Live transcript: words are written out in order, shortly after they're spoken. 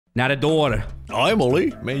Not a daughter. Hi,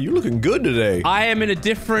 Emily. Man, you're looking good today. I am in a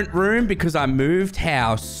different room because I moved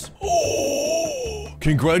house. Oh,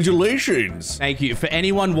 congratulations. Thank you. For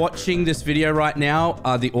anyone watching this video right now,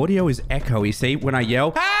 the audio is echoey. See, when I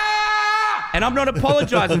yell, ah! And I'm not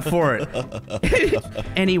apologizing for it.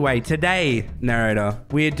 Anyway, today, narrator,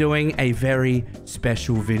 we're doing a very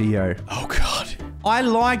special video. Oh, God. I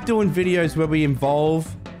like doing videos where we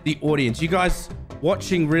involve the audience. You guys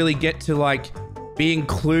watching really get to, like, be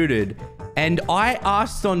included. And I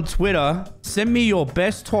asked on Twitter, send me your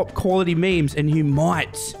best top quality memes and you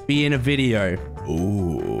might be in a video.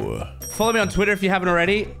 Ooh. Follow me on Twitter if you haven't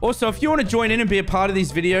already. Also, if you want to join in and be a part of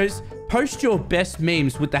these videos, post your best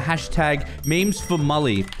memes with the hashtag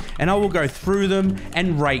 #memesformully, and I will go through them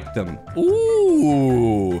and rate them.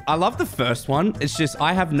 Ooh. I love the first one. It's just,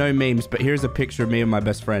 I have no memes, but here's a picture of me and my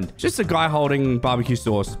best friend. Just a guy holding barbecue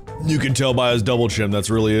sauce. You can tell by his double chin, that's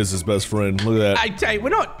really is his best friend. Look at that. Hey, we're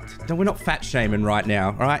not fat shaming right now,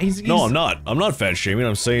 all right? No, I'm not. I'm not fat shaming.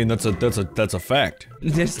 I'm saying that's a fact.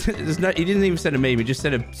 There's no, he didn't even send a meme. He just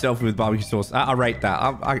sent a selfie with barbecue sauce. I rate that.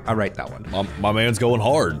 I rate that one. My man's going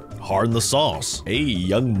hard. Hard in the sauce. Hey,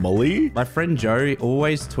 young Mully. My friend Joe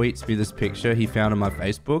always tweets me this picture he found on my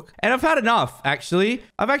Facebook. And I've had enough, actually.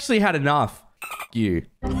 I've actually had enough. F you.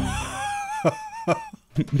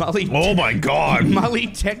 Mully. Oh my God. Mully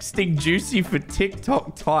texting Juicy for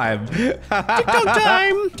TikTok time. TikTok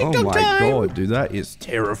time. TikTok oh my time. God, dude. That is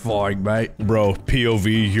terrifying, mate. Bro,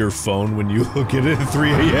 POV your phone when you look at it at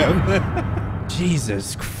 3 a.m.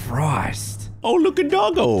 Jesus Christ. Oh, look at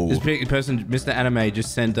doggo. This person, Mr. Anime,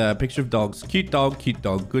 just sent a picture of dogs. Cute dog,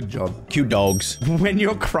 good job. Cute dogs. When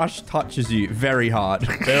your crush touches you, very hard.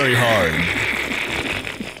 Very hard.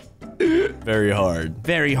 Very hard.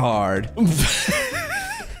 Very hard.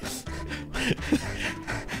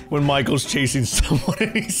 When Michael's chasing someone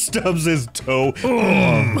and he stubs his toe.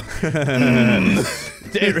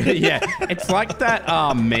 Dude, yeah, it's like that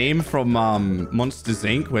meme from Monsters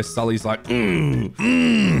Inc. where Sully's like,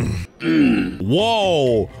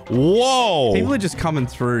 Whoa, whoa. People are just coming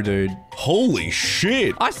through, dude. Holy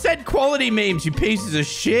shit. I said quality memes, you pieces of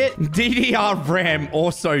shit. DDR RAM,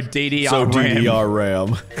 also DDR So RAM. DDR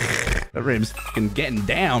RAM. That RAM's fucking getting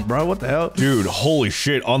down, bro. What the hell? Dude, holy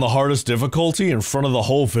shit. On the hardest difficulty in front of the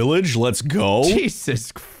whole village. Let's go.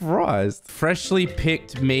 Jesus Christ. Freshly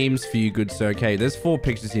picked memes for you, good sir. Okay, there's 4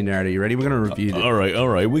 pictures here, narrator. You ready? We're gonna review them. All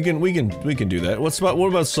right. We can do that. What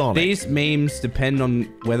about Sonic? These memes depend on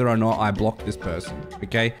whether or not I block this person.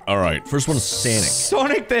 Okay? All right. First one is Sonic.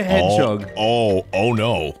 Sonic the Hedgehog. Oh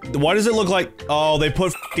no. Why does it look like, oh, they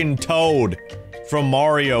put fucking Toad from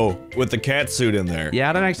Mario with the cat suit in there? Yeah,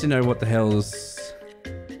 I don't actually know what the hell is.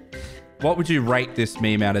 What would you rate this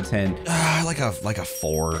meme out of 10? Like a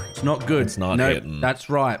 4. It's not good. It's not hitting. That's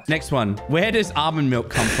right. Next one. Where does almond milk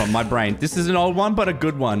come from? My brain. This is an old one, but a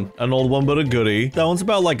good one. An old one, but a goodie. That one's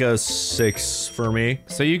about like a 6 for me.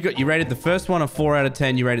 So you rated the first one a 4 out of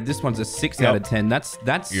 10. You rated this one's a 6 out of 10. That's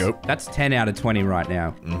 10 out of 20 right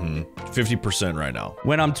now. 50% right now.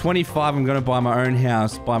 When I'm 25, I'm gonna buy my own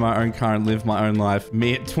house, buy my own car, and live my own life.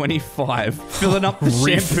 Me at 25, filling up the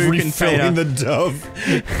shampoo container. Refilling the Dove.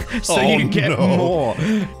 So you get more.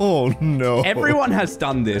 Oh no. Everyone has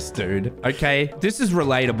done this, dude. Okay? This is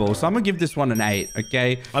relatable, so I'm gonna give this one an 8,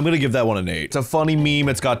 okay? I'm gonna give that one an 8. It's a funny meme.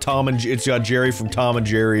 It's got Jerry from Tom and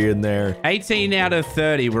Jerry in there. 18 out of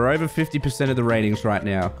 30. We're over 50% of the ratings right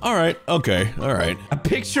now. All right. Okay. All right. A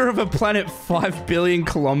picture of a planet 5 billion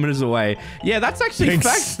kilometers away. Yeah, that's actually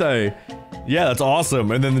facts, though. Yeah, that's awesome.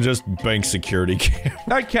 And then just bank security cam.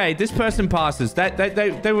 Okay, this person passes. They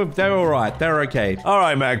were all right. They were okay. All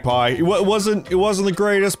right, Magpie. It wasn't the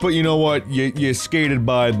greatest, but you know what? You skated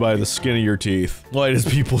by the skin of your teeth. Why does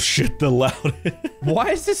people shit the loudest? Why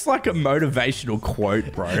is this like a motivational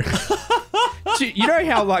quote, bro? You know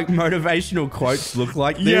how like motivational quotes look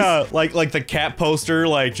like this? Yeah, like the cat poster,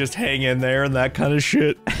 like just hang in there and that kind of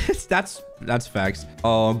shit. That's facts.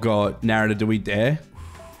 Oh god, narrator, do we dare?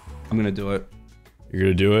 I'm gonna do it. You're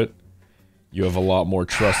gonna do it? You have a lot more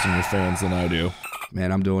trust in your fans than I do.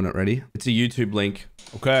 Man, I'm doing it. Ready? It's a YouTube link.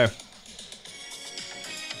 Okay.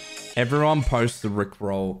 Everyone posts the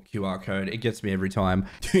Rickroll QR code. It gets me every time.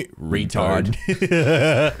 Retard.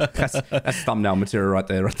 That's thumbnail material right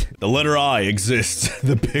there. The letter I exists.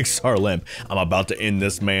 The Pixar lamp. I'm about to end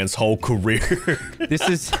this man's whole career.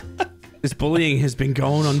 This bullying has been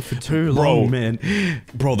going on for too long, man.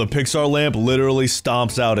 Bro, the Pixar lamp literally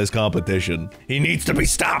stomps out his competition. He needs to be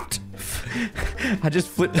stopped. I just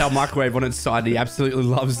flipped our microwave on its side. He absolutely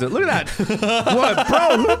loves it. Look at that. What,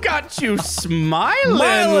 bro? Who got you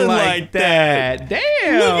smiling like that?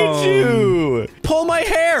 Damn. Look at you. Pull my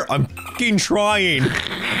hair. I'm fucking trying.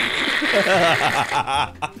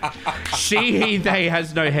 She, he, they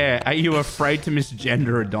has no hair. Are you afraid to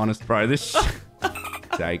misgender Adonis, bro? This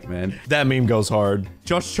sake, man. That meme goes hard.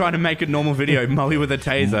 Josh trying to make a normal video. Mully with a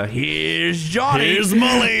taser. Here's Johnny. Here's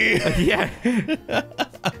Mully. Yeah.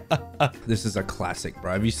 This is a classic,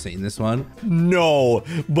 bro. Have you seen this one? No,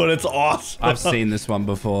 but it's awesome. I've seen this one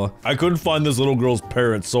before. I couldn't find this little girl's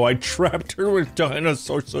parents, so I trapped her with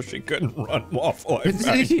dinosaurs so she couldn't run off.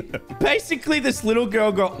 Basically, this little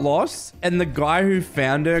girl got lost, and the guy who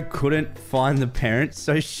found her couldn't find the parents,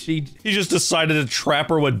 so he just decided to trap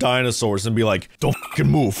her with dinosaurs and be like, don't fucking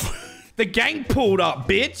move. The gang pulled up,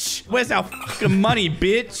 bitch. Where's our fucking money,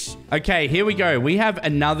 bitch? Okay, here we go. We have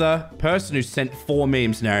another person who sent 4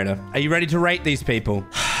 memes, narrator. Are you ready to rate these people?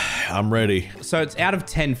 I'm ready. So it's out of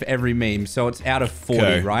 10 for every meme, so it's out of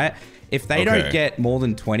 40, right? If they don't get more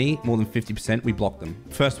than 20, more than 50%, we block them.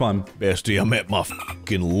 First one. Bestie, I'm at my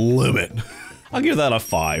fucking limit. I'll give that a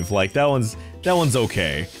 5. Like, that one's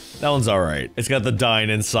okay. That one's alright. It's got the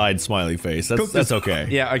dying inside smiley face. That's okay.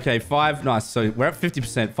 Yeah, okay. 5. Nice. So we're at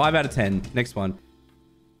 50%. 5 out of 10. Next one.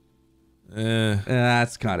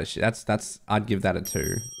 That's kind of shit. I'd give that a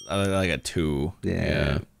 2. I got 2.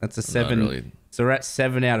 Yeah. That's a 7. Really. So we're at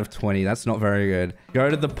 7 out of 20. That's not very good. Go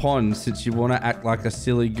to the pond since you want to act like a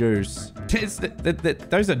silly goose.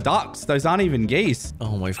 Those are ducks. Those aren't even geese.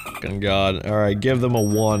 Oh my fucking god. Alright, give them a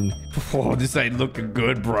 1. Oh, this ain't looking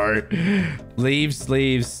good, bro.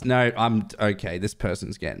 Leaves. No, I'm okay. This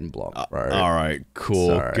person's getting blocked, bro. Alright, cool.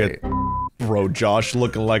 Sorry. Bro, Josh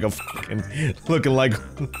looking like fucking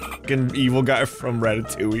evil guy from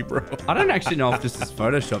Ratatouille, bro. I don't actually know if this is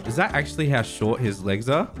photoshopped. Is that actually how short his legs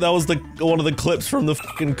are? That was one of the clips from the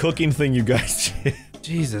fucking cooking thing you guys did.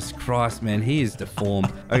 Jesus Christ, man. He is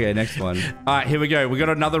deformed. Okay, next one. All right, here we go. We got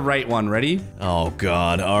another rate one. Ready? Oh,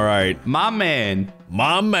 God. All right. My man.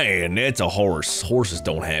 It's a horse. Horses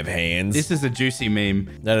don't have hands. This is a juicy meme.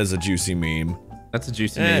 That is a juicy meme. That's a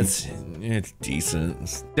juicy meme. It's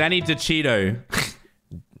decent. Danny DeCito.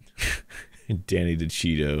 Danny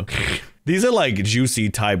DeCito. These are like juicy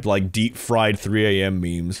type, like deep fried 3 a.m.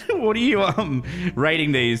 memes. What are you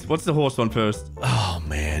rating these? What's the horse one first? Oh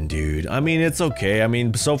man, dude. I mean, it's okay. I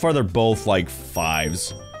mean, so far they're both like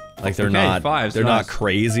 5s. Like they're not 5s. They're not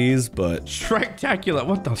crazies, but Shrektacular.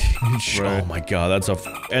 What the Oh my god, that's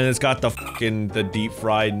and it's got the deep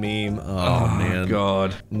fried meme. Oh man.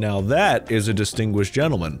 God. Now that is a distinguished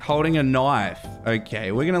gentleman. Holding a knife.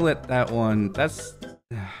 Okay, we're gonna let that one. That's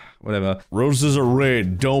whatever. Roses are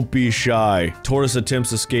red, don't be shy. Tortoise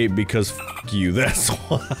attempts escape because f you, that's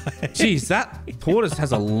why. Jeez, that tortoise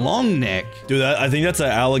has a long neck. Dude, I think that's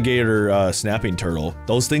an alligator snapping turtle.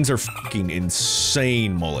 Those things are fucking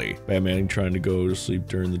insane, Mully. Batman trying to go to sleep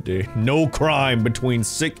during the day. No crime between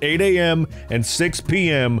 8 a.m. and 6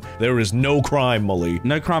 p.m. There is no crime, Mully.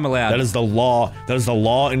 No crime allowed. That is the law. That is the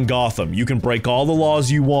law in Gotham. You can break all the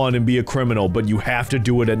laws you want and be a criminal, but you have to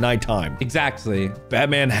do it at nighttime. Exactly.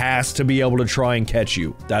 Batman has to be able to try and catch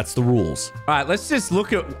you. That's the rules. All right, let's just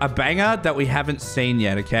look at a banger that we haven't seen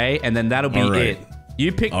yet, okay? And then that'll be it.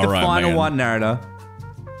 You pick the final one, narrator.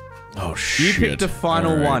 Oh, shit. You pick the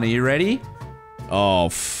final one. Are you ready?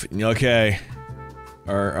 Oh, okay.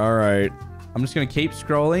 All right. I'm just gonna keep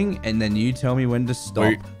scrolling, and then you tell me when to stop.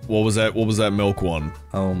 Wait, what was that? What was that milk one?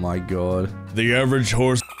 Oh my god. The average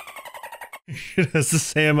horse it has the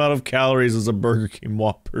same amount of calories as a Burger King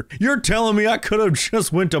Whopper. You're telling me I could have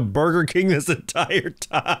just went to Burger King this entire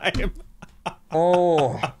time?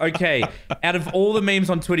 Oh, okay. Out of all the memes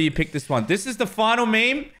on Twitter, you picked this one. This is the final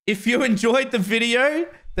meme. If you enjoyed the video,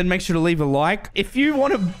 then make sure to leave a like. If you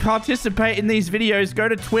want to participate in these videos, go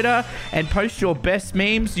to Twitter and post your best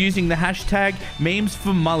memes using the hashtag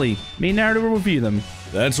 #MemesForMully. Me and Narrator will review them.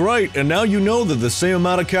 That's right. And now you know that the same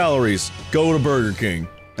amount of calories go to Burger King.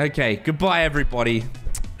 Okay, goodbye, everybody.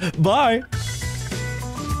 Bye.